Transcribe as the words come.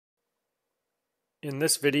In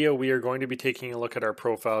this video, we are going to be taking a look at our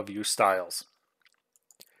profile view styles.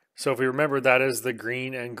 So if we remember, that is the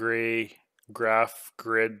green and gray graph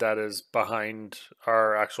grid that is behind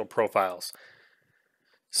our actual profiles.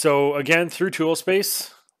 So again, through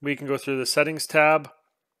Toolspace, we can go through the Settings tab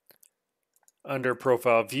under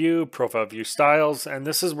Profile View Styles, and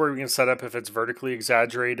this is where we can set up if it's vertically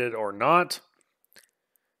exaggerated or not.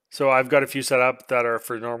 So I've got a few set up that are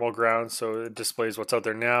for normal ground, so it displays what's out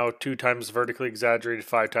there now, 2 times vertically exaggerated,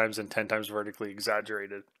 5 times, and 10 times vertically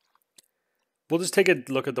exaggerated. We'll just take a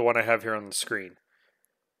look at the one I have here on the screen.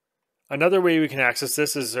 Another way we can access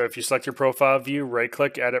this is if you select your profile view,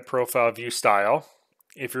 right-click, edit profile view style.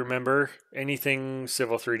 If you remember, anything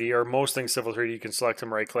Civil 3D, or most things Civil 3D, you can select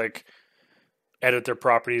them, right-click, edit their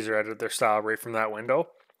properties or edit their style right from that window.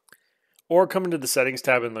 Or come into the Settings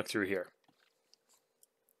tab and look through here.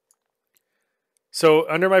 So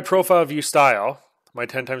under my profile view style, my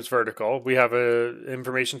 10 times vertical, we have a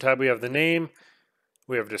information tab. We have the name,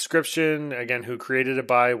 we have a description, again, who created it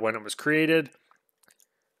by, when it was created.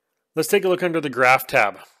 Let's take a look under the graph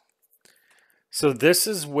tab. So this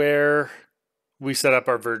is where we set up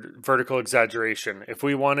our vertical exaggeration. If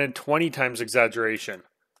we wanted 20 times exaggeration,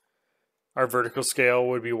 our vertical scale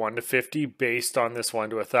would be 1 to 50 based on this 1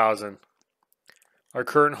 to 1,000. Our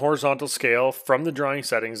current horizontal scale from the drawing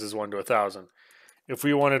settings is 1 to 1,000. If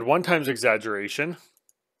we wanted 1 times exaggeration,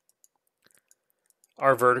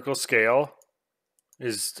 our vertical scale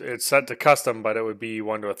it's set to custom, but it would be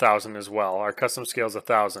 1 to 1,000 as well. Our custom scale is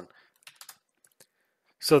 1,000.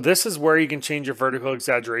 So this is where you can change your vertical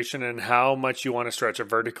exaggeration and how much you want to stretch it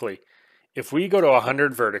vertically. If we go to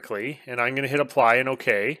 100 vertically, and I'm going to hit apply and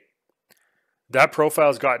OK, that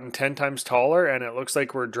profile's gotten 10 times taller, and it looks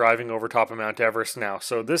like we're driving over top of Mount Everest now.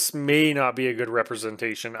 So this may not be a good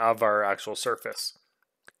representation of our actual surface.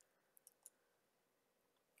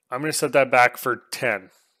 I'm going to set that back for 10.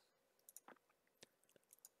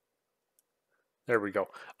 There we go.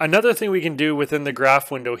 Another thing we can do within the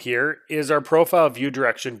graph window here is our profile view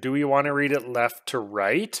direction. Do we want to read it left to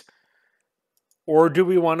right? Or do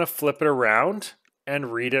we want to flip it around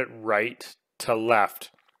and read it right to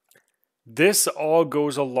left? This all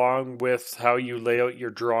goes along with how you lay out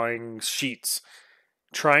your drawing sheets.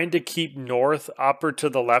 Trying to keep north up or to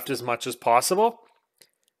the left as much as possible.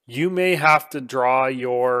 You may have to draw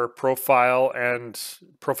your profile and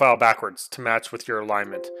profile backwards to match with your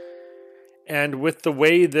alignment. And with the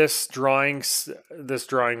way this drawing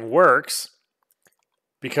works,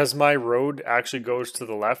 because my road actually goes to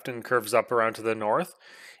the left and curves up around to the north,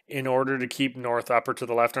 in order to keep north up or to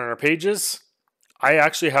the left on our pages, I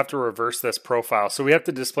actually have to reverse this profile. So we have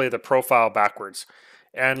to display the profile backwards.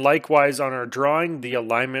 And likewise on our drawing, the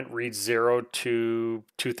alignment reads 0 to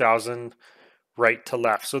 2000 right to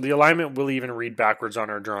left. So the alignment will even read backwards on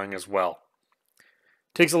our drawing as well.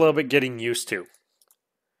 Takes a little bit getting used to.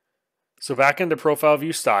 So back into profile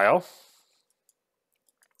view style,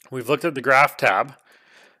 we've looked at the graph tab,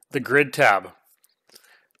 the grid tab.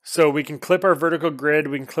 So we can clip our vertical grid,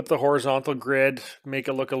 we can clip the horizontal grid, make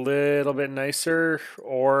it look a little bit nicer,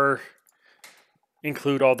 or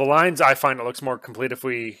include all the lines. I find it looks more complete if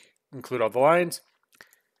we include all the lines.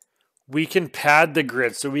 We can pad the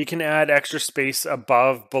grid, so we can add extra space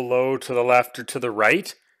above, below, to the left, or to the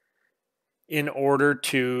right in order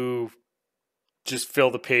to just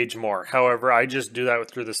fill the page more. However, I just do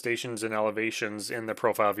that through the stations and elevations in the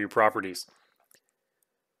profile view properties.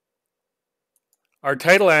 Our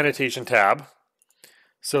title annotation tab.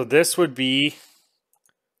 So this would be,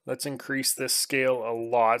 let's increase this scale a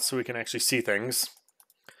lot so we can actually see things.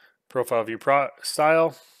 Profile view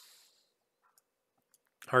style.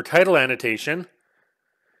 Our title annotation,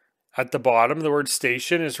 at the bottom, the word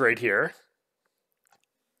station is right here.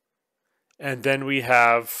 And then we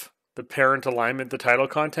have the parent alignment, the title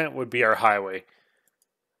content would be our highway.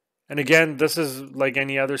 And again, this is like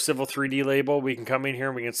any other Civil 3D label. We can come in here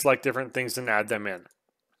and we can select different things and add them in.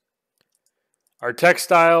 Our text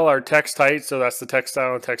style, our text height, so that's the text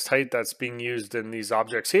style and text height that's being used in these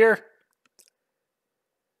objects here.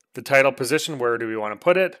 The title position, where do we want to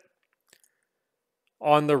put it?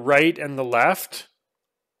 On the right and the left,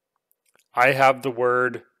 I have the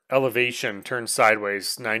word elevation turned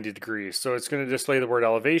sideways 90 degrees. So it's going to display the word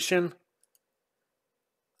elevation,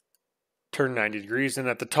 turn 90 degrees. And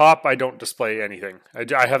at the top, I don't display anything.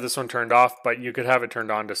 I have this one turned off, but you could have it turned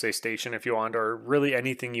on to say station if you want, or really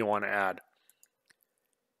anything you want to add.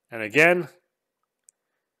 And again,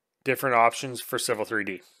 different options for Civil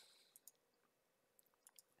 3D.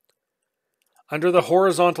 Under the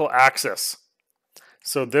horizontal axis,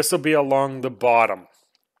 so this will be along the bottom.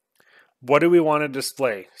 What do we want to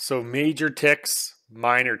display? So major ticks,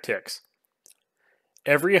 minor ticks.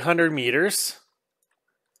 every 100 meters,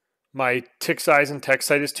 my tick size and text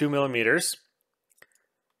height is 2 millimeters.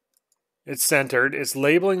 It's centered. It's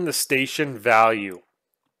labeling the station value.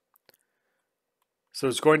 So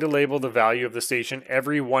it's going to label the value of the station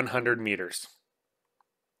every 100 meters.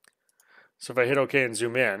 So if I hit OK and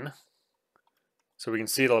zoom in, so we can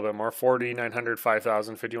see it a little bit more, 40, 900,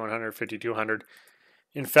 5,000, 5,100, 5,200.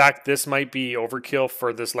 In fact, this might be overkill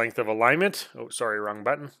for this length of alignment. Oh, sorry, wrong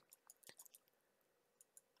button.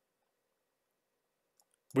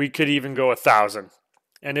 We could even go 1,000.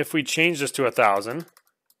 And if we change this to 1,000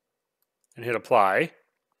 and hit apply,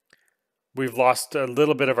 we've lost a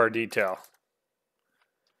little bit of our detail.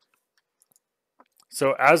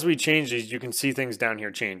 So as we change these, you can see things down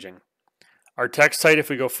here changing. Our text height, if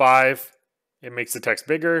we go 5, it makes the text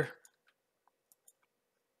bigger.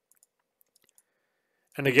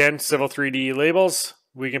 And again, Civil 3D labels,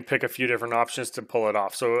 we can pick a few different options to pull it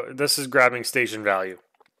off. So this is grabbing station value.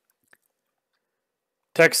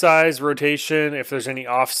 Text size, rotation, if there's any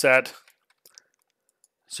offset.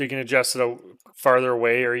 So you can adjust it farther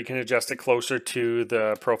away, or you can adjust it closer to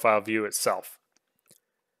the profile view itself.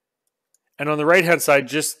 And on the right hand side,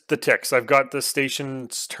 just the ticks. I've got the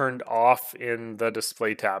stations turned off in the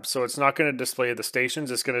display tab. So it's not going to display the stations,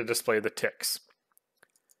 it's going to display the ticks.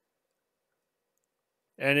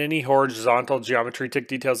 And any horizontal geometry tick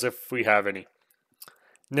details if we have any.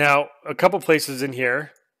 Now, a couple places in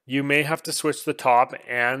here, you may have to switch the top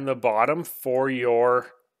and the bottom for your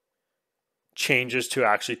changes to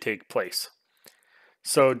actually take place.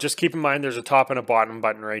 So just keep in mind there's a top and a bottom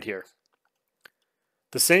button right here.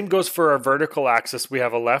 The same goes for our vertical axis. We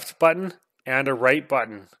have a left button and a right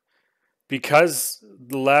button. Because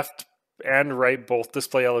the left and right both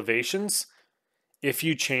display elevations, if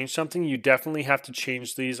you change something, you definitely have to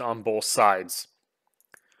change these on both sides.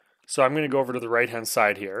 So I'm going to go over to the right hand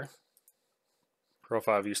side here.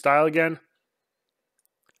 Profile view style again.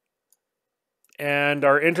 And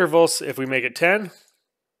our intervals, if we make it 10,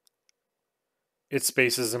 it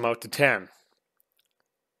spaces them out to 10.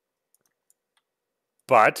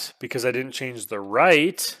 But because I didn't change the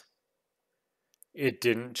right, it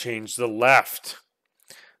didn't change the left.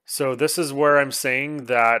 So this is where I'm saying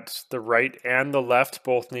that the right and the left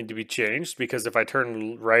both need to be changed, because if I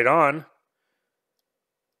turn right on,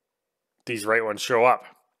 these right ones show up.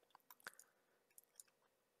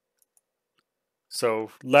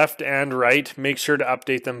 So left and right, make sure to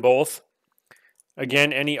update them both.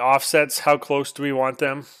 Again, any offsets, how close do we want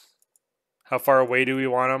them? How far away do we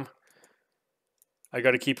want them? I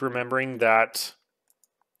got to keep remembering that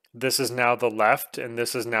this is now the left and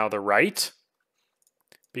this is now the right,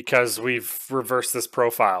 because we've reversed this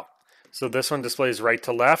profile. So this one displays right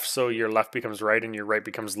to left, so your left becomes right and your right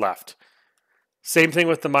becomes left. Same thing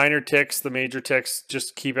with the minor ticks, the major ticks,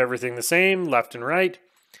 just keep everything the same, left and right.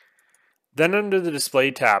 Then under the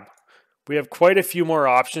display tab, we have quite a few more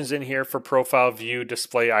options in here for profile view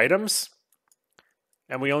display items.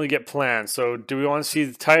 And we only get plans. So do we want to see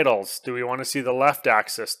the titles? Do we want to see the left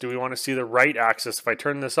axis? Do we want to see the right axis? If I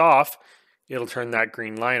turn this off, it'll turn that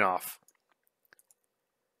green line off.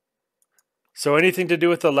 So anything to do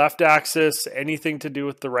with the left axis, anything to do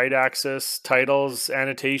with the right axis, titles,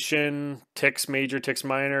 annotation, ticks major, ticks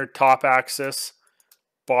minor, top axis,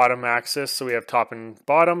 bottom axis. So we have top and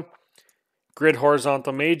bottom. Grid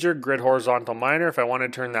horizontal major, grid horizontal minor. If I want to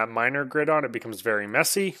turn that minor grid on, it becomes very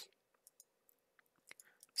messy.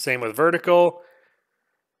 Same with vertical.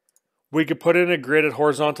 We could put in a grid at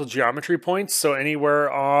horizontal geometry points. So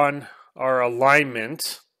anywhere on our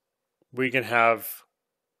alignment, we can have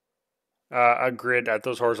a grid at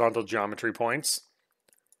those horizontal geometry points.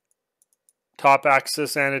 Top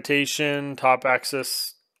axis annotation, top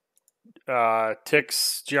axis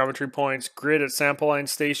ticks, geometry points, grid at sample line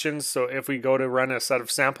stations. So if we go to run a set of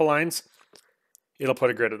sample lines, it'll put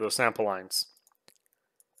a grid at those sample lines.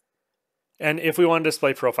 And if we want to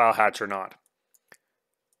display profile hatch or not.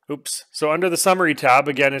 Oops. So under the summary tab,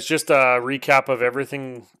 again, it's just a recap of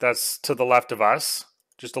everything that's to the left of us.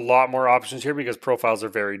 Just a lot more options here because profiles are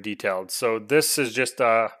very detailed. So this is just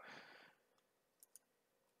a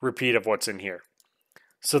repeat of what's in here.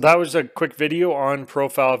 So that was a quick video on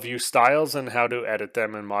profile view styles and how to edit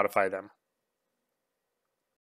them and modify them.